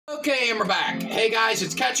Okay, and we're back. Hey guys,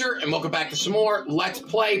 it's Catcher, and welcome back to some more Let's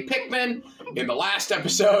Play Pikmin. In the last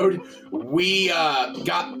episode, we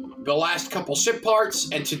got the last couple ship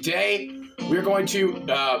parts, and today we're going to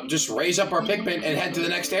just raise up our Pikmin and head to the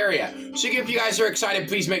next area. So if you guys are excited,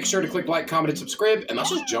 please make sure to click like, comment, and subscribe, and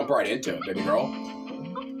let's just jump right into it, baby girl.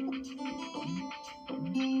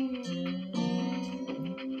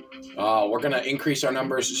 We're gonna increase our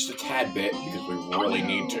numbers just a tad bit because we really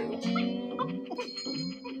need to.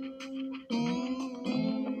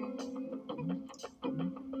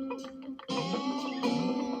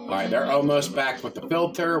 Alright, they're almost back with the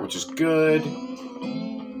filter, which is good.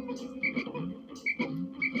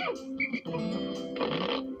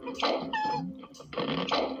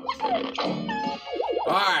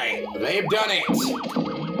 Alright, they've done it.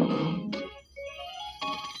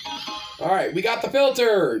 Alright, we got the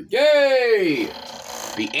filter. Yay!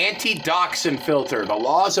 The anti-doxin filter. The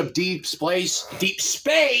laws of deep space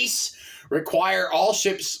require all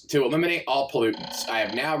ships to eliminate all pollutants. I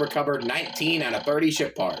have now recovered 19 out of 30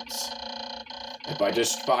 ship parts. If I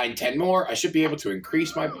just find 10 more, I should be able to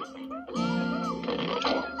increase my...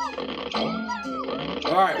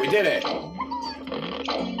 Alright, we did it.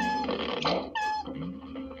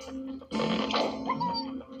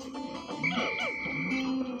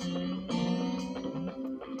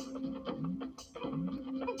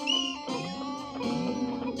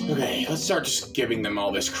 Okay, let's start just giving them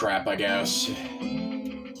all this crap, I guess. We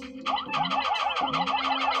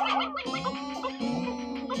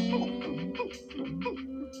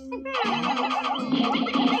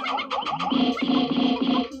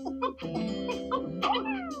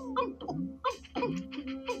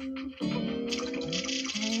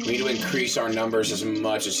need to increase our numbers as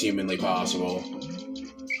much as humanly possible.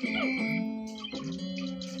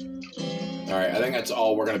 Alright, I think that's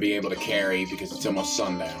all we're going to be able to carry because it's almost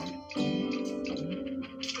sundown.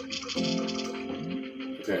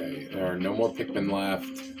 Okay, there are no more Pikmin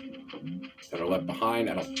left that are left behind,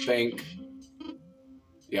 I don't think.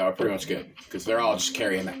 Yeah, we're pretty much good, because they're all just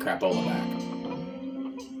carrying that crapola back.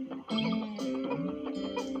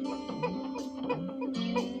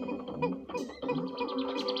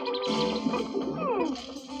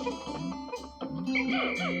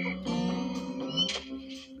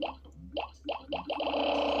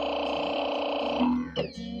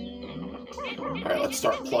 Alright, let's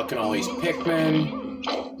start plucking all these Pikmin.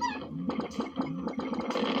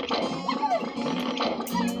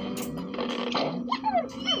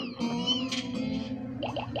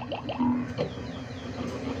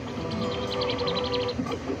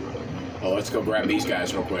 Oh, let's go grab these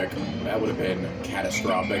guys real quick. That would have been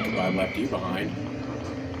catastrophic if I left you behind.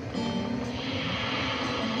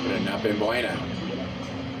 Would have not been bueno.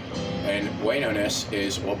 And bueno-ness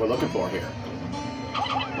is what we're looking for here.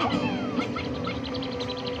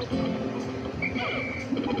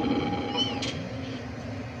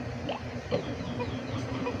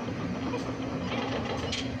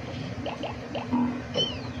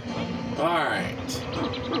 Alright.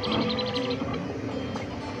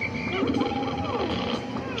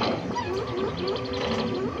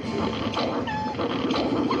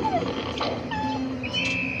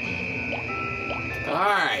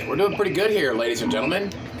 Alright, we're doing pretty good here, ladies and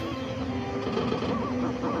gentlemen.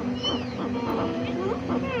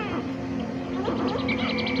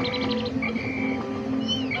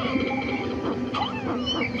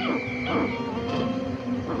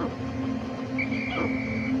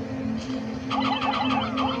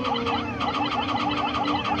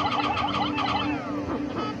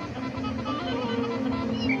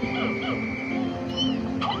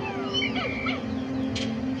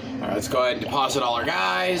 Let's go ahead and deposit all our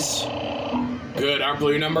guys. Good, our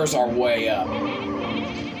blue numbers are way up.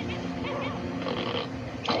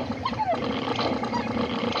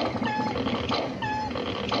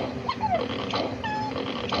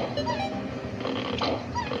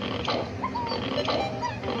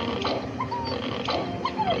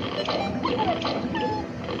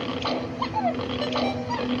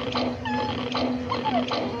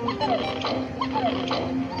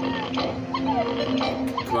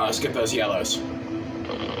 Come on, let's get those yellows.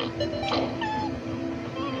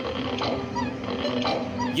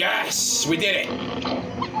 Yes! We did it!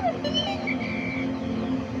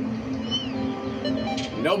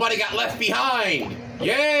 Nobody got left behind!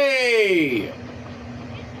 Yay!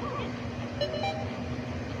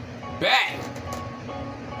 Bet!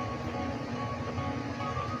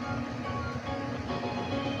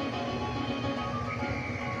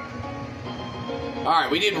 Alright,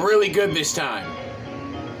 we did really good this time.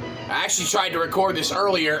 I actually tried to record this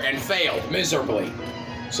earlier and failed miserably.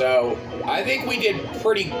 So, I think we did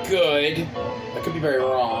pretty good. The I could be very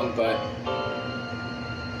wrong, but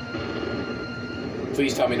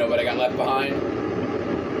please tell me nobody got left behind.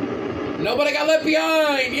 Nobody got left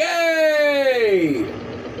behind! Yay!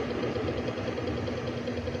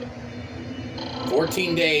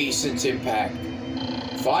 14 days since impact.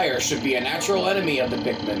 Fire should be a natural enemy of the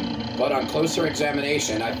Pikmin, but on closer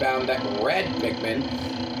examination, I found that red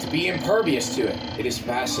Pikmin to be impervious to it. It is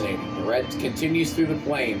fascinating. The red continues through the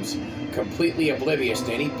flames, completely oblivious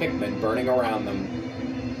to any Pikmin burning around them.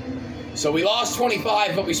 So we lost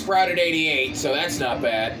 25, but we sprouted 88, so that's not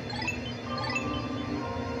bad.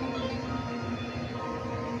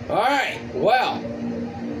 Alright, well,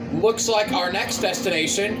 looks like our next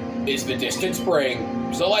destination is the distant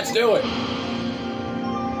spring, so let's do it.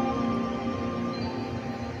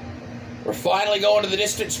 We're finally going to the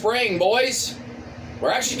distant spring, boys.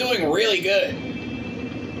 We're actually doing really good.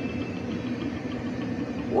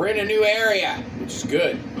 We're in a new area, which is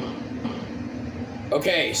good.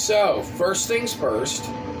 Okay, so, first things first.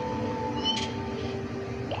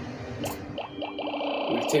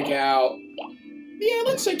 We take out... Yeah,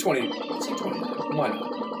 let's say 20. Let's say 20. Why not?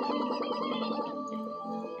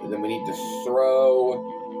 And then we need to throw...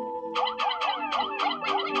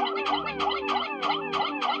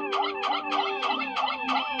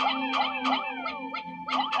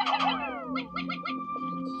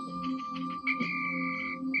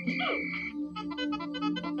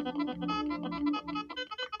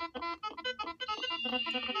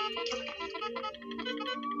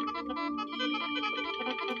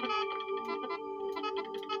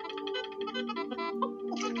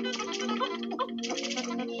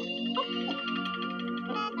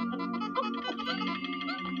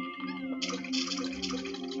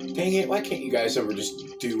 Dang it, why can't you guys ever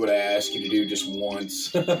just do what I ask you to do just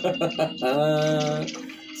once? It's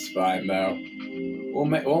fine, though.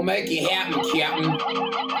 We'll make it happen, Captain.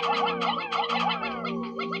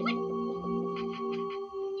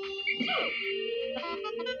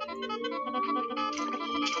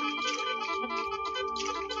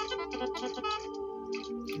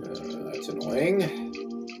 That's annoying.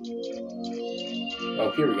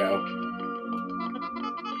 Oh, here we go.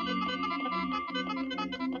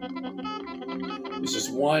 This is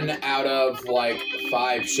one out of, like,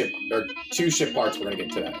 2 ship parts we're gonna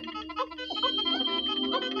get today.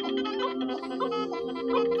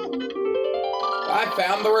 I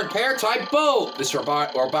found the repair-type boat! This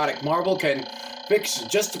robotic marble can fix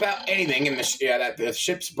just about anything in the that the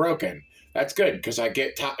ship's broken. That's good, because I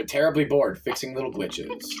get terribly bored fixing little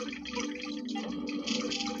glitches.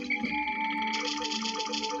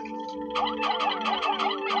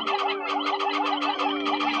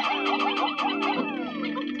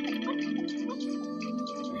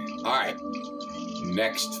 Alright,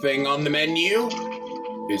 next thing on the menu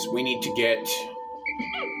is we need to get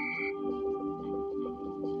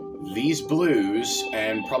these blues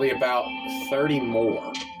and probably about 30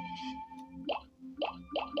 more.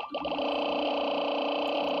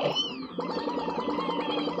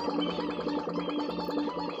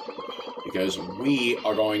 Because we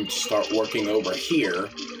are going to start working over here.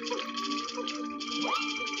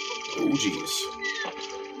 Oh, geez.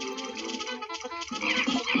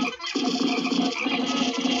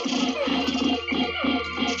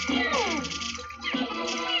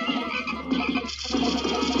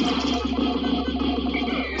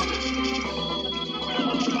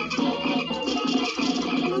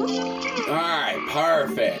 Alright,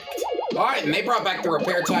 perfect. Alright, and they brought back the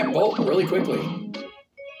repair-type bolt really quickly.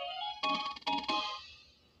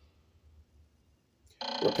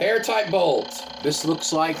 Repair-type bolt. This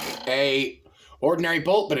looks like a ordinary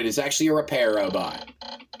bolt, but it is actually a repair robot.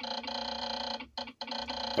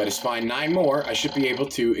 If I just find 9 more, I should be able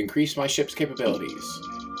to increase my ship's capabilities.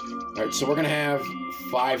 Alright, so we're going to have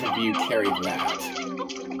 5 of you carry that.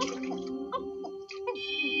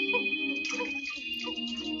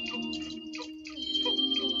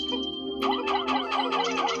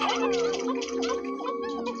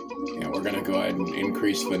 We're going to go ahead and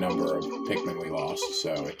increase the number of Pikmin we lost,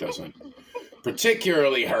 so it doesn't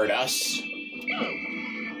particularly hurt us.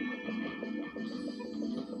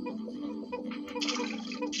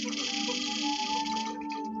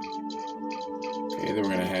 Okay, then we're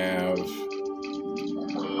going to have...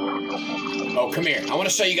 Oh, come here. I want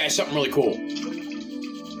to show you guys something really cool.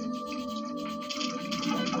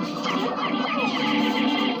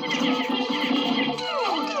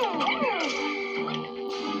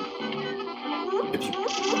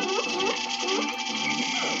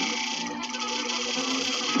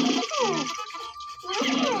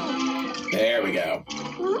 There we go.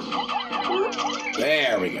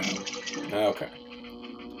 There we go. Okay.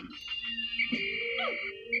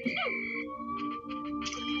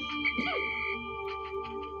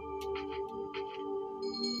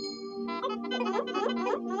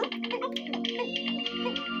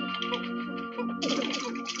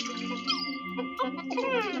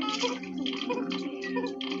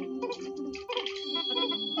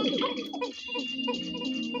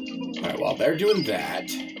 they're doing that.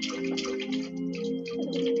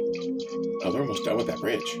 Oh, they're almost done with that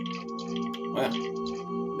bridge. Wow.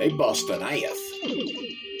 They bust an ass.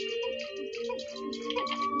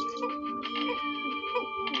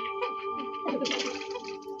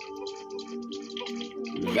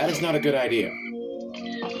 That is not a good idea.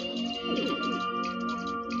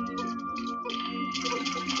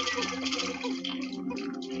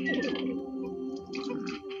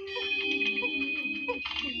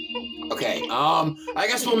 Okay, I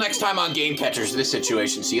guess we'll next time on Game Catchers this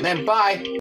situation. See you then. Bye.